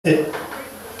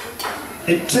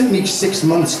It took me 6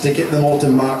 months to get them all to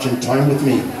march in time with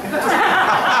me.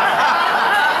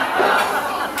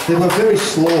 They were very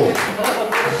slow.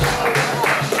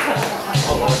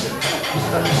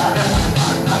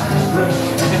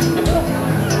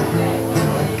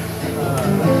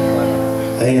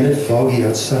 Ain't it foggy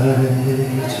outside?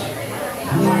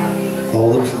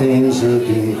 All the planes are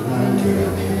being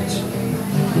grounded.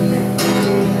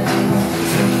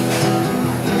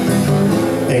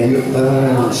 Ain't it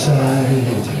bad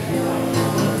inside?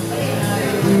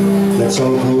 Let's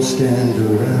all go stand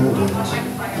around it.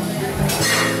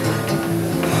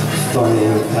 Funny,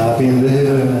 I've been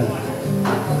there,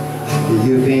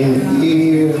 you've been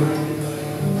here,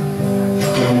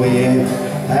 and we ain't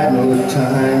had no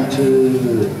time to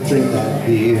drink that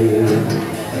beer.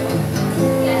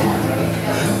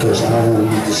 'Cause I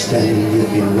understand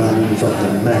you've been running from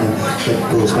the man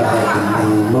that goes by the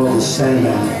name of the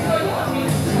Sandman.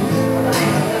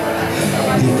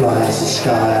 He flies the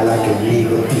sky like an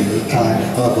eagle in the eye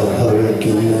of a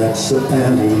hurricane that's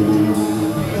abandoned.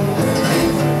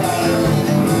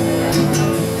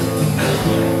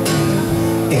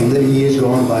 And the years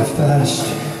gone by fast.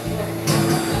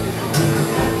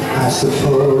 I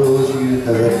suppose you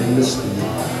have missed me.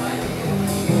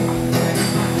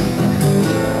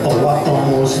 Oh, I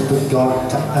almost forgot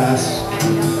to ask,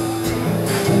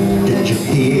 did you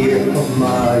hear of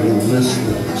my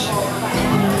enlistment?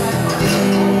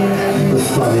 But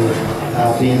funny,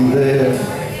 I've been there,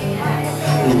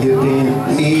 and you've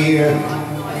been here,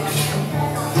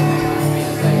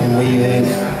 and we ain't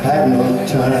had no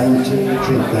time to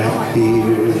drink that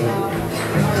beer.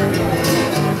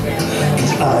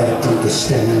 'Cause I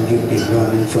understand you've been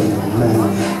running from the man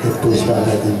that goes by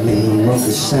the name of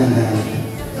the Sandman.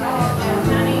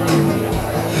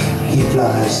 He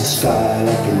flies the sky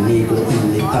like an eagle in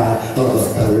the eye of a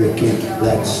hurricane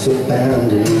that's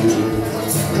abandoned.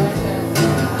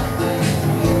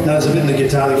 Now there's a bit in the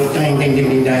guitar that goes dang, ding, ding,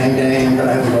 ding, dang, dang, but I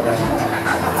haven't got that.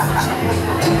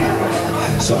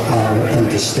 So I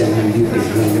understand you've been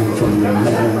running from the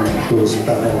man that goes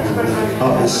by the name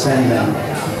of the Sandman.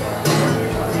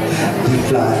 He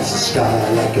flies the sky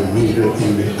like an eagle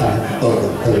in the eye of a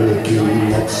hurricane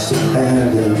that's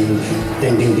abandoned.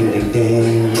 Ding, ding, ding, ding,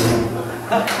 ding.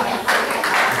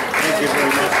 Thank you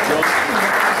very much, John.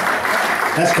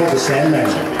 That's called the Sandman.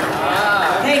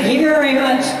 Thank you very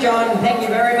much, John. Thank you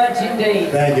very much indeed.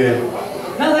 Thank you.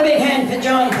 Another big hand for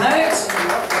John, folks.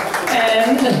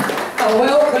 And a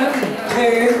welcome to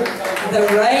the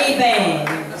Ray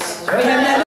Bands. We have